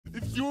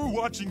If you're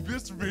watching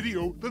this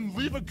video, then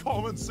leave a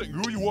comment saying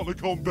who you want to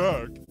come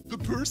back. The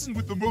person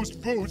with the most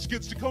votes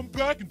gets to come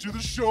back into the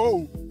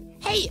show.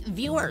 Hey,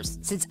 viewers,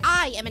 since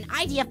I am an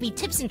IDFB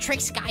tips and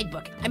tricks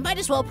guidebook, I might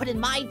as well put in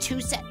my 2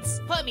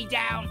 cents. Put me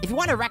down. If you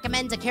want to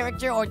recommend a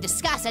character or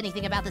discuss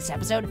anything about this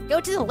episode, go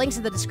to the links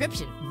in the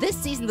description. This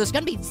season, there's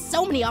gonna be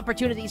so many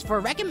opportunities for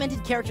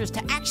recommended characters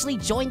to actually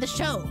join the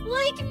show.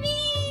 Like me!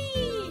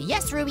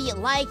 Yes, Ruby,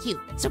 like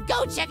you. So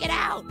go check it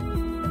out!